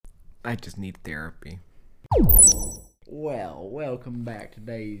I just need therapy. Well, welcome back to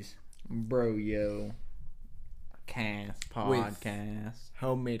today's Bro Yo Cast podcast.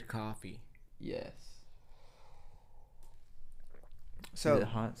 Homemade coffee. Yes. So Is it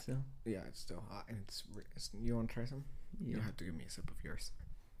hot still? yeah, it's still hot, and you want to try some? Yeah. You'll have to give me a sip of yours.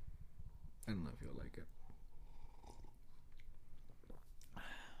 I don't know if you'll like it.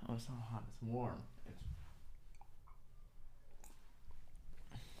 Oh, it's not hot. It's warm.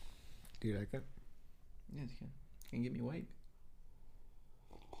 Do you like it? Yes, you can get me weight.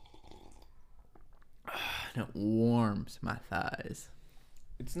 And it warms my thighs.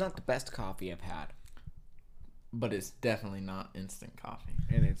 It's not the best coffee I've had, But it's definitely not instant coffee.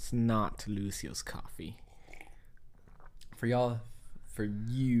 and it's not Lucio's coffee. For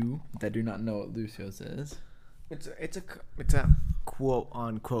you that do not know what Lucio's is, It's a quote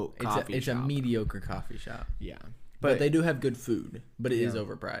unquote coffee it's a shop. mediocre coffee shop. Yeah, But they do have good food, but it is Yeah.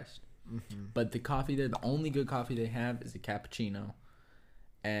 overpriced. Mm-hmm. But the coffee there, the only good coffee they have is a cappuccino,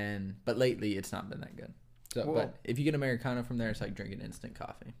 but lately it's not been that good. So, Well- but if you get Americano from there, it's like drinking instant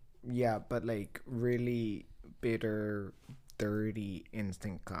coffee. Yeah, but like really bitter, dirty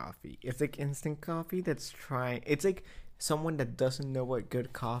instant coffee. It's like instant coffee that's trying. It's like someone that doesn't know what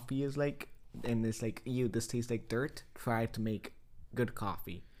good coffee is like, and it's like, this tastes like dirt. Try to make good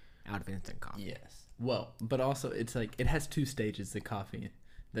coffee out of instant coffee. Yes. Well, but also it's like it has two stages. The coffee,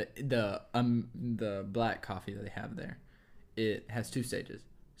 the black coffee that they have there, it has two stages: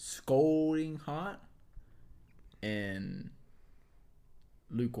 scalding hot and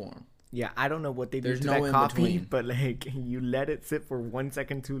lukewarm. Yeah, I don't know what they do There's to no that in coffee, between. but like you let it sit for 1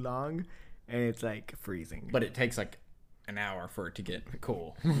 second too long, and it's like freezing. But it takes like an hour for it to get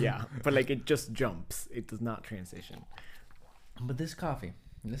cool. Yeah, but like it just jumps. It does not transition. But this coffee,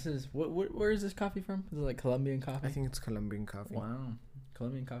 this is where is this coffee from? Is it like Colombian coffee? I think it's Colombian coffee. Wow,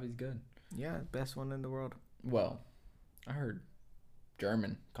 Colombian coffee's good. Yeah, best one in the world. Well, I heard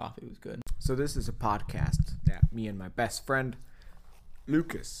German coffee was good. So this is a podcast that me and my best friend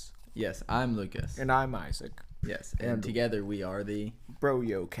Lucas Yes, I'm Lucas. and I'm Isaac, Yes, and and- together we are the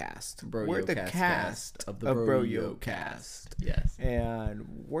Bro-Yo Cast. Bro We're Yo the Cast cast of the of Bro Bro Yo Yo Cast. Cast. Yes. And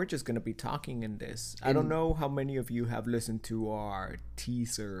we're just gonna be talking in this. I don't know how many of you have listened to our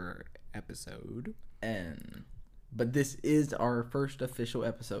teaser episode. But this is our first official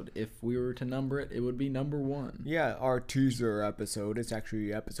episode. If we were to number it, it would be number 1. Yeah, our teaser episode is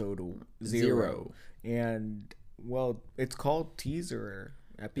actually episode 0. And well, it's called teaser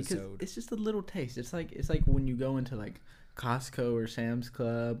Because episode. it's just a little taste. It's like when you go into like Costco or Sam's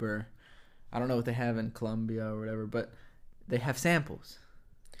Club, or I don't know what they have in Colombia or whatever, but they have samples,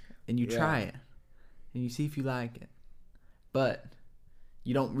 and you try it, and you see if you like it, but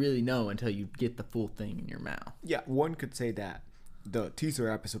you don't really know until you get the full thing in your mouth. Yeah, one could say that the teaser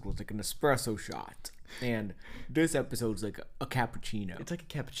episode was like an espresso shot, and this episode's like a cappuccino. It's like a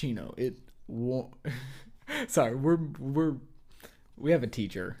cappuccino. It won't. Sorry, we have a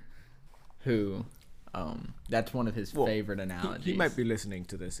teacher who, that's one of his favorite analogies. He might be listening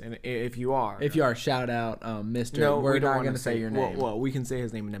to this, and if you are, If you are, shout out, Mr. no, we're we don't not want gonna say your name. Well, we can say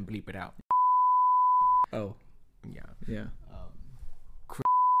his name and then bleep it out. Oh, Yeah. yeah.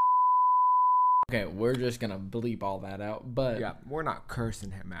 Okay, we're just gonna bleep all that out, but Yeah, we're not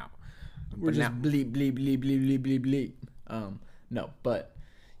cursing him out. we're But just now- bleep, bleep, bleep, bleep, bleep, bleep, bleep. No, but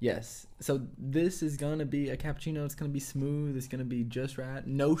yes. So this is gonna be a cappuccino. It's gonna be smooth. It's gonna be just right.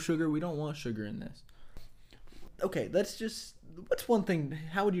 No sugar. We don't want sugar in this. Okay, what's one thing?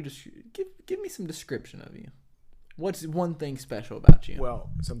 How would you give me some description of you? What's one thing special about you?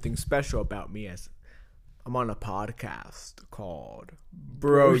 Well, something special about me is I'm on a podcast called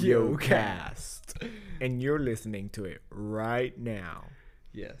Bro Yo Cast, and you're listening to it right now.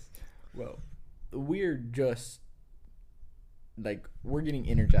 Yes. Well, we're just like we're getting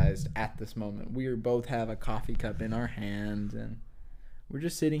energized at this moment. We both have a coffee cup in our hands, and we're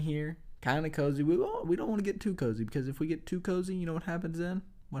just sitting here, kind of cozy. We don't want to get too cozy, because if we get too cozy, you know what happens then?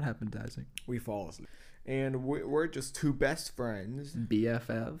 What happens, Isaac? We fall asleep, and we're just two best friends,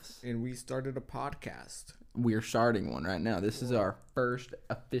 BFFs. and we started a podcast. We're starting one right now. This is our first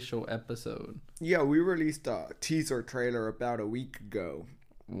official episode. Yeah, we released a teaser trailer about a week ago,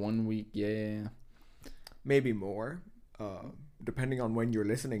 1 week, yeah. maybe more, depending on when you're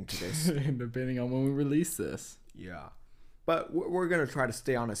listening to this. Depending on when we release this. Yeah, but we're gonna try to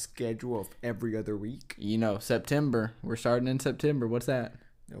stay on a schedule of every other week. You know, September. We're starting in September. What's that?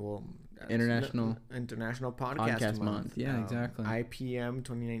 Well, that's International Podcast Month. Yeah, exactly. IPM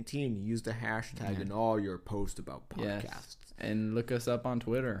 2019. Use the hashtag in all your posts about podcasts. Yes. And look us up on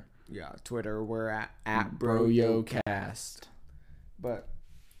Twitter. Yeah, Twitter. We're at BroYoCast. But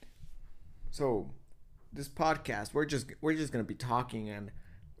So this podcast, we're just gonna be talking and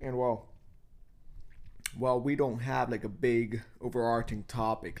well, we don't have like a big overarching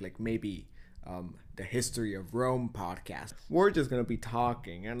topic like maybe the history of Rome podcast. We're just gonna be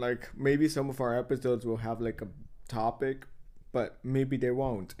talking, and like maybe some of our episodes will have like a topic, but maybe they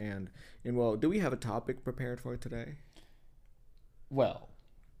won't. And well, do we have a topic prepared for today? Well,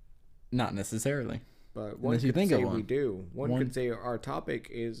 not necessarily. But one Unless you could think of say one. we do. One could say our topic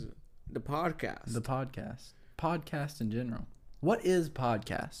is the podcast. The podcast. Podcast in general. What is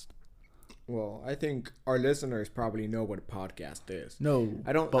podcast? Well, I think our listeners probably know what a podcast is. No.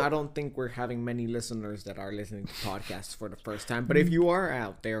 I don't think we're having many listeners that are listening to podcasts for the first time. But if you are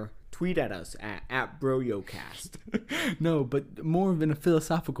out there, tweet at us at BroYoCast. No, but more in a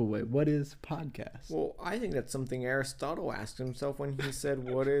philosophical way. What is podcast? Well, I think that's something Aristotle asked himself when he said,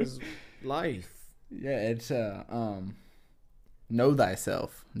 "What is life?" Yeah, it's know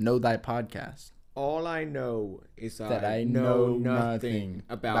thyself, know thy podcast. All I know is That I I know nothing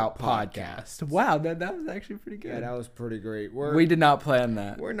about podcasts. Wow, that was actually pretty good. Yeah, that was pretty great. We did not plan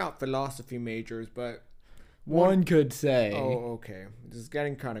that. We're not philosophy majors, but One could say. oh, okay. This is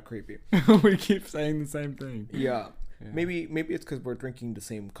getting kind of creepy. We keep saying the same thing. Yeah. Maybe it's because we're drinking the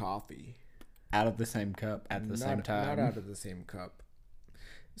same coffee. Out of the same cup at the same time. Not out of the same cup.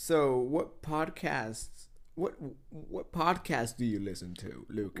 So, what podcasts do you listen to,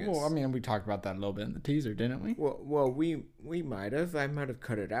 Lucas? Well, I mean, we talked about that a little bit in the teaser, didn't we? Well, we might have. I might have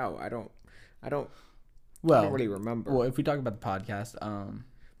cut it out. I don't Well, really remember. well, if we talk about the podcast,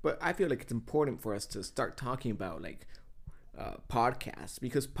 But I feel like it's important for us to start talking about like podcasts,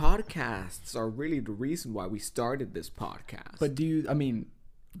 because podcasts are really the reason why we started this podcast. but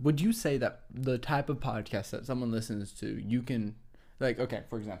would you say that the type of podcast that someone listens to, you can, like, okay,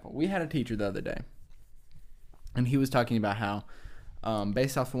 for example, we had a teacher the other day, and he was talking about how,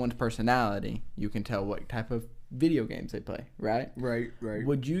 based off of one's personality, you can tell what type of video games they play, right? Right.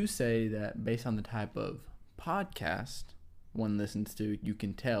 Would you say that based on the type of podcast one listens to, you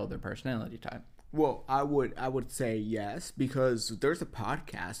can tell their personality type? Well, I would say yes, because there's a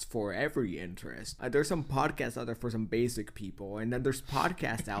podcast for every interest. There's some podcasts out there for some basic people, and then there's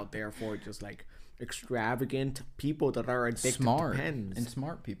podcasts out there for just like extravagant people that are addicted Smart to pens and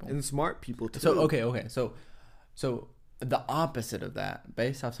smart people. and smart people too. So okay. So the opposite of that,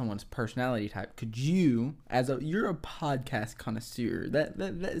 based off someone's personality type, could you, you're a podcast connoisseur,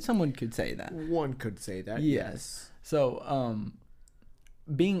 that someone could say that. One could say that. Yes. So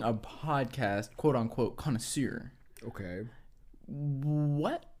being a podcast quote unquote connoisseur, Okay.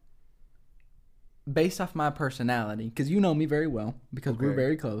 what, based off my personality, because you know me very well, because we're Okay.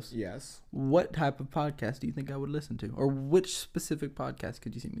 very close, Yes. what type of podcast do you think I would listen to, or which specific podcast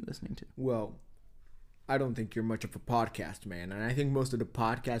could you see me listening to? Well, I don't think you're much of a podcast man, and I think most of the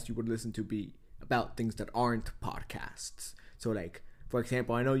podcasts you would listen to be about things that aren't podcasts. So, like, for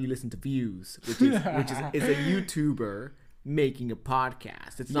example, I know you listen to Views, which is a YouTuber making a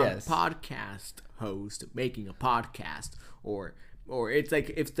podcast. It's not Yes. a podcast host making a podcast, or it's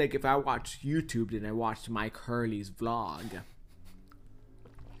like if I watch YouTube, then I watch Mike Hurley's vlog.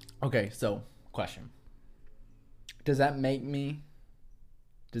 Okay, so question: does that make me?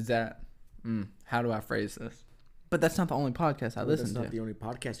 Does that? How do I phrase this? But that's not the only podcast I listen That's to. not the only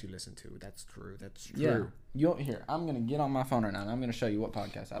podcast you listen to. That's true. That's true. Yeah. You here? I'm gonna get on my phone right now, and I'm gonna show you what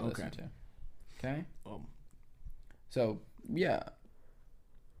podcast I listen Okay. to. Okay. Um, So yeah.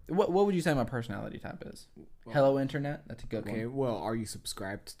 What would you say my personality type is? Hello Internet. That's a good okay. one. Well, are you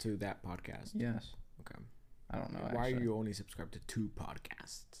subscribed to that podcast? Yes. Okay. I don't know. Why actually. are you only subscribed to 2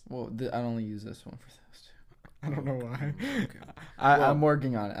 podcasts? Well, I only use this one for those two. I don't know why. Okay. Well, I'm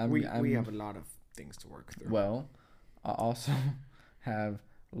working on it. We have a lot of things to work through. Well, I also have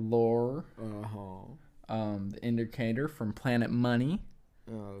Lore, the indicator from Planet Money.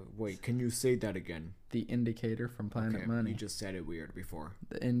 Wait, can you say that again? The indicator from Planet Money. You just said it weird before.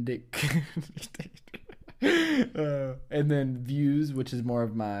 The and then Views, which is more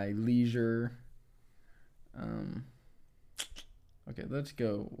of my leisure. Okay, let's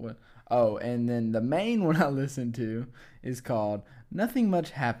go. What? Oh, and then the main one I listen to is called Nothing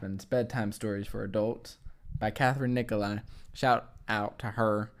Much Happens: Bedtime Stories for Adults by Catherine Nicolai. Shout out to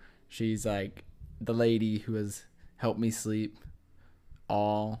her. She's like the lady who has helped me sleep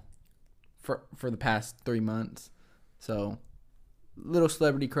all for the past 3 months. So, little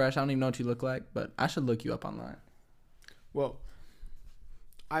celebrity crush. I don't even know what you look like, but I should look you up online. Well,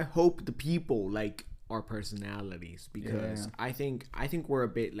 I hope the people like our personalities, because Yeah. I think we're a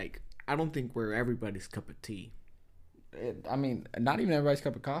bit like, I don't think we're everybody's cup of tea, Not even everybody's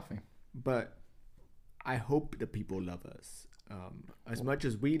cup of coffee. but I hope the people love us. as much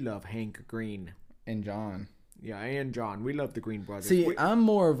as we love Hank Green, And John. yeah, and John, we love the Green brothers. See, I'm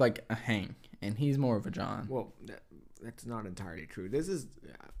more of like a Hank, and he's more of a John. Well, that's not entirely true. This is.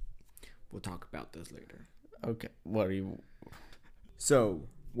 We'll talk about this later. Okay, what are you? So,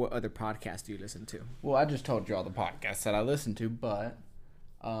 what other podcasts do you listen to? Well, I just told you all the podcasts that I listen to, but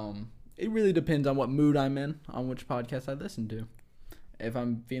it really depends on what mood I'm in, on which podcast I listen to. If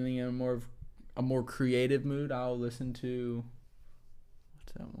I'm feeling in a more creative mood, I'll listen to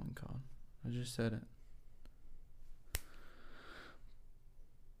what's that one called? I just said it.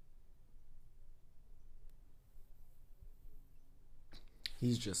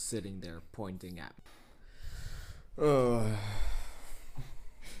 He's just sitting there pointing at. Okay.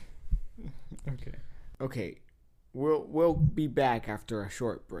 Okay. We'll be back after a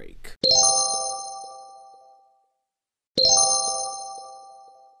short break.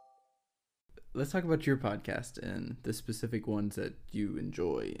 Let's talk about your podcast and the specific ones that you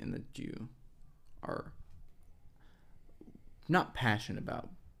enjoy and that you are not passionate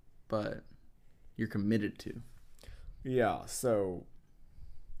about, but you're committed to. Yeah, so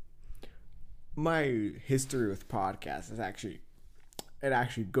my history with podcasts is actually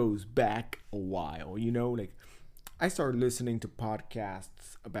goes back a while. You know, like I started listening to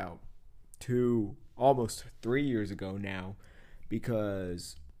podcasts about almost 3 years ago now,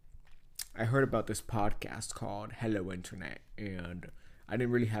 because I heard about this podcast called Hello Internet, and I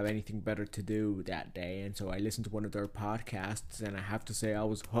didn't really have anything better to do that day, and so I listened to one of their podcasts, and I have to say I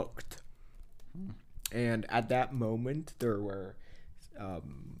was hooked. And at that moment, there were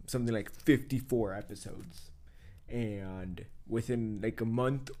something like 54 episodes, and within like a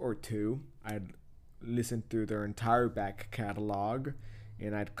month or two, I'd listened through their entire back catalog,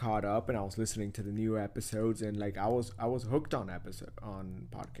 and I'd caught up, and I was listening to the new episodes, and like I was hooked on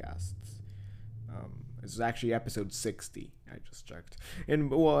podcasts. This is actually episode 60. I just checked, and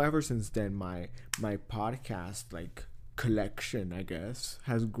well, ever since then, my podcast like collection, I guess,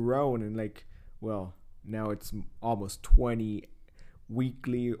 has grown, and like, well, now it's almost 20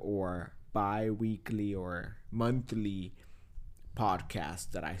 weekly or bi-weekly or monthly podcasts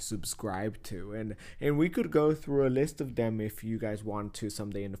that I subscribe to, and we could go through a list of them if you guys want to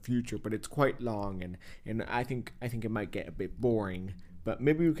someday in the future, but it's quite long, and I think it might get a bit boring, but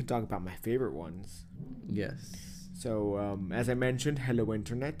maybe we can talk about my favorite ones. Yes. So as I mentioned, Hello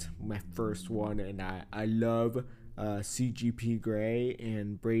Internet, my first one, and I love CGP Grey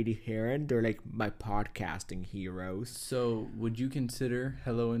and Brady Heron. They're like my podcasting heroes. So, would you consider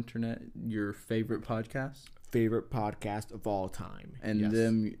Hello Internet your favorite podcast? Favorite podcast of all time. And yes.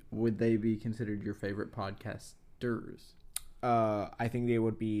 them, would they be considered your favorite podcasters? I think they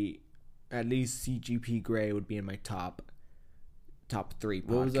would be, at least CGP Grey would be in my top 3 podcasters.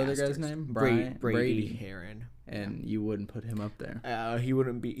 What was the other guy's name? Brady Heron. And you wouldn't put him up there? He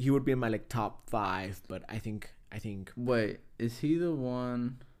would be in my like top 5, but I think. Wait, is he the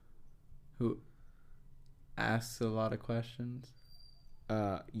one who asks a lot of questions?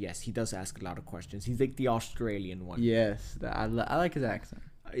 Yes, he does ask a lot of questions. He's like the Australian one. Yes, I like his accent.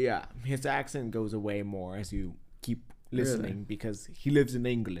 Yeah, his accent goes away more as you keep listening, Really? because he lives in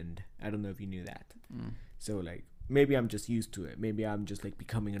England. I don't know if you knew that. So like, maybe I'm just used to it. Maybe I'm just like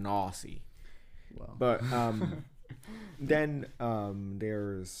becoming an Aussie. Well, But then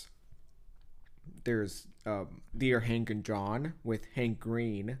there's Dear Hank and John with Hank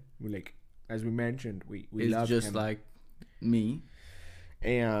Green. Like, as we mentioned, we it's love just him. like me.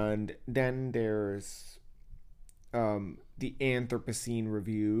 And then there's the Anthropocene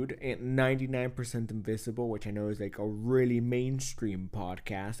Reviewed and 99% Invisible, which I know is like a really mainstream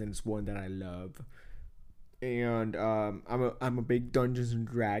podcast, and it's one that I love. And I'm a big Dungeons and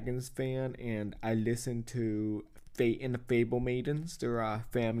Dragons fan, and I listen to Fate and the Fable Maidens. They're a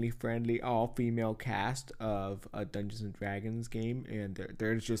family-friendly, all-female cast of a Dungeons and Dragons game, and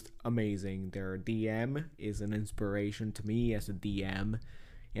they're just amazing. Their DM is an inspiration to me as a DM,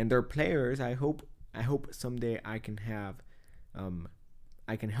 and their players. I hope someday I can help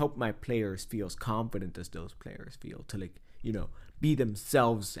my players feel as confident as those players feel, to like, you know, be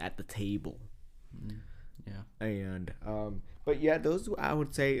themselves at the table. Yeah. And but yeah, those, I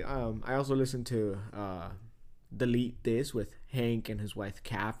would say. I also listen to Delete This with Hank and his wife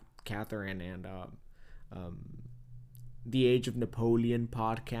Catherine, and the Age of Napoleon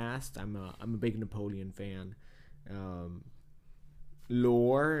podcast. I'm a big Napoleon fan.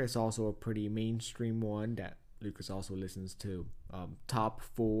 Lore is also a pretty mainstream one that Lucas also listens to. Top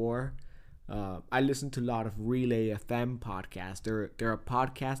 4. I listen to a lot of Relay FM podcasts. They're a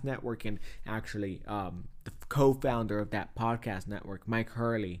podcast network, and actually, the co-founder of that podcast network, Mike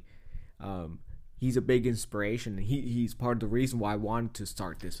Hurley, he's a big inspiration, and he's part of the reason why I wanted to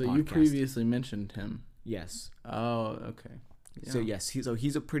start this So podcast. you previously mentioned him. Yes. Oh, okay. So yes,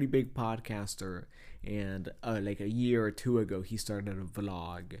 he's a pretty big podcaster, and like a year or two ago, he started a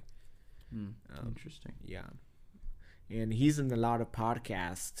vlog. Interesting. Yeah, and he's in a lot of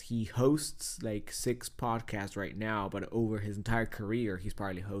podcasts. He hosts like 6 podcasts right now, but over his entire career, he's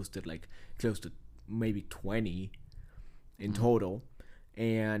probably hosted like close to maybe 20 in total,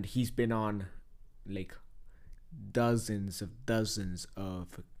 and he's been on like dozens of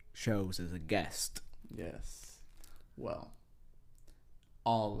shows as a guest. Yes. Well,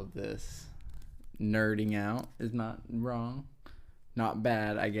 all of this nerding out is not wrong, not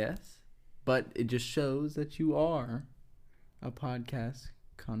bad, I guess, but it just shows that you are a podcast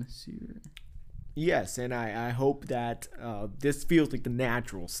connoisseur. Yes, and I hope that this feels like the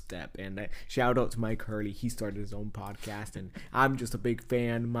natural step. And shout out to Mike Hurley. He started his own podcast, and I'm just a big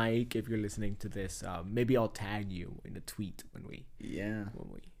fan. Mike, if you're listening to this, maybe I'll tag you in a tweet when we.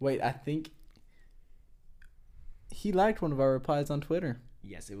 Wait, I think he liked one of our replies on Twitter.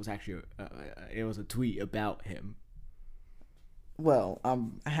 Yes, it was actually it was a tweet about him. Well,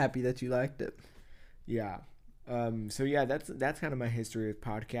 I'm happy that you liked it. Yeah. So yeah, that's kind of my history with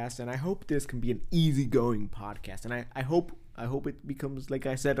podcasts, and I hope this can be an easygoing podcast, and I hope it becomes, like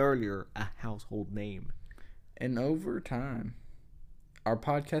I said earlier, a household name. And over time, our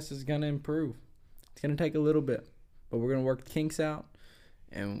podcast is gonna improve. It's gonna take a little bit, but we're gonna work the kinks out,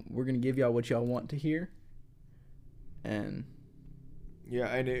 and we're gonna give y'all what y'all want to hear. And yeah,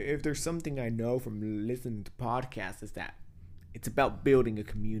 and if there's something I know from listening to podcasts, is that it's about building a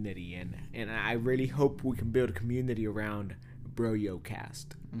community, and I really hope we can build a community around BroYoCast.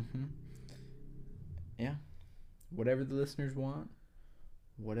 Yeah, whatever the listeners want,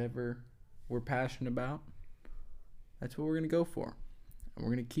 whatever we're passionate about, that's what we're gonna go for, and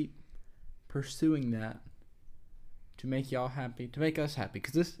we're gonna keep pursuing that to make y'all happy, to make us happy,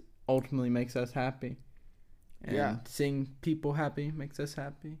 because this ultimately makes us happy. And seeing people happy makes us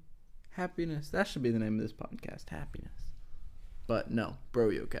happy. Happiness, that should be the name of this podcast, happiness. But no,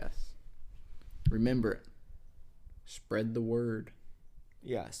 BroYoCast. Remember it. Spread the word.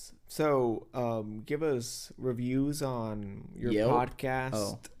 Yes. So, give us reviews on your Yelp?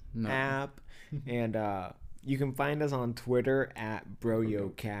 podcast No. app, and you can find us on Twitter at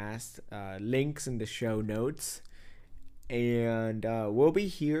BroYoCast. Links in the show notes, and we'll be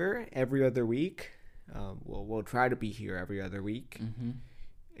here every other week. We'll try to be here every other week,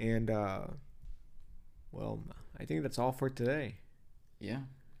 and well, I think that's all for today. Yeah,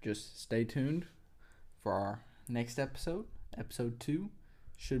 just stay tuned for our next episode. Episode 2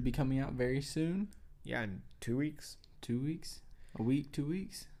 should be coming out very soon. Yeah, in 2 weeks. 2 weeks? A week, 2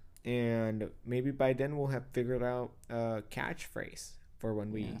 weeks? And maybe by then we'll have figured out a catchphrase for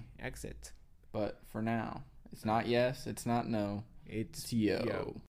when we exit. But for now, it's not yes, it's not no. It's yo.